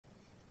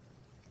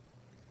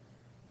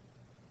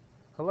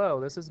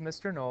Hello, this is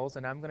Mr. Knowles,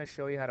 and I'm going to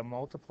show you how to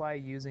multiply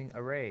using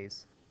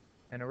arrays.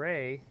 An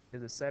array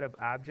is a set of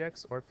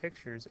objects or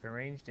pictures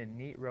arranged in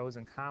neat rows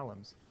and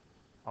columns.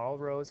 All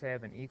rows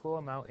have an equal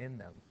amount in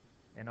them,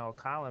 and all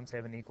columns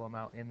have an equal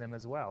amount in them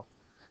as well.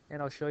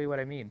 And I'll show you what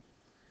I mean.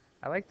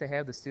 I like to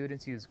have the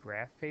students use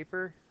graph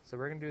paper, so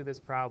we're going to do this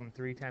problem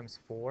 3 times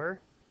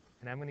 4,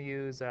 and I'm going to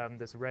use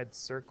this red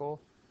circle,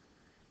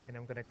 and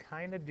I'm going to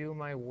kind of do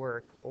my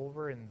work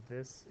over in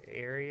this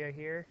area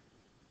here.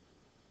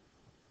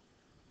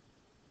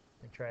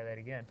 Let me try that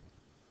again.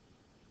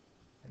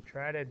 And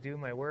try to do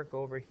my work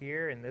over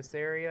here in this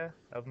area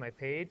of my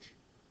page.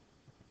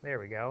 There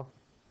we go.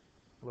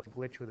 A little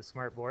glitch with a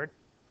smartboard.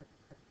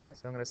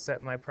 So I'm going to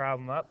set my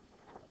problem up.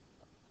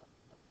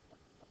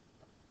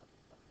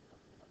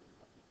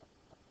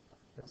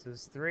 This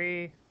is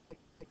 3.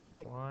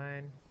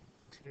 1,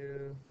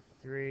 2,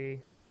 3,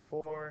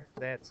 4.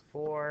 That's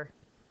 4.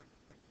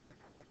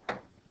 I'm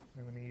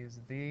going to use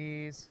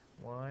these.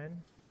 1.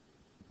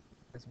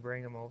 Let's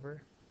bring them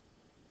over.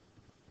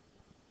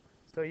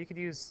 So you could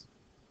use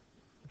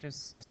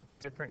just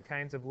different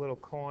kinds of little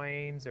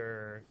coins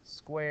or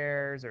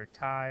squares or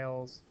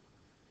tiles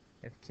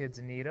if kids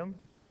need them.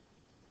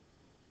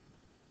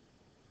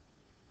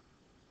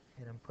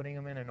 And I'm putting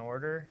them in an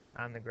order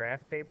on the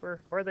graph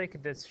paper, or they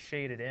could just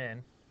shade it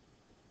in.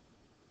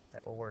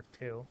 That will work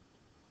too.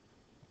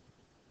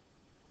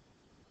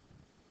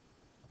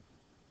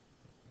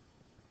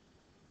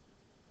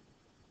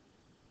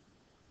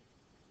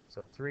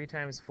 So 3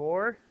 times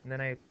 4, and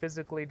then I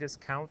physically just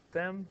count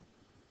them,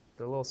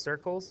 the little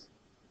circles,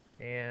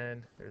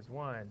 and there's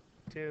 1,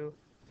 2,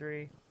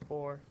 3,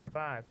 4,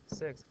 5,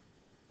 6,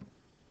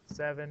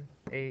 7,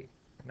 8,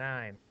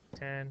 9,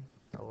 10,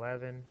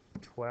 11,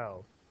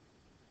 12.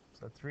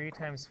 So 3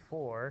 times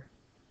 4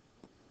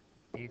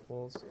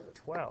 equals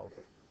 12.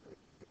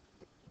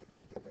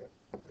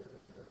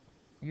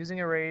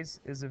 Using arrays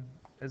is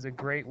a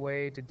great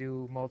way to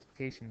do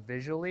multiplication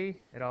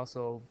visually. It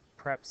also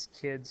preps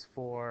kids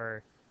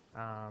for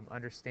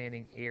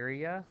understanding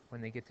area when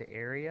they get to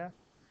area.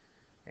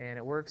 And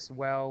it works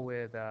well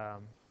with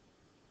kind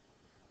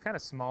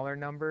of smaller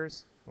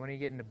numbers. When you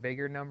get into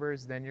bigger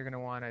numbers, then you're going to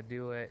want to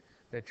do it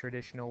the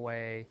traditional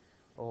way,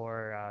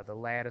 or the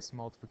lattice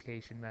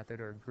multiplication method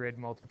or grid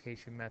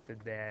multiplication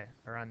method that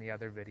are on the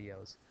other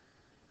videos.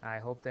 I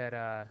hope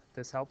that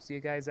this helps you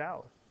guys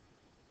out.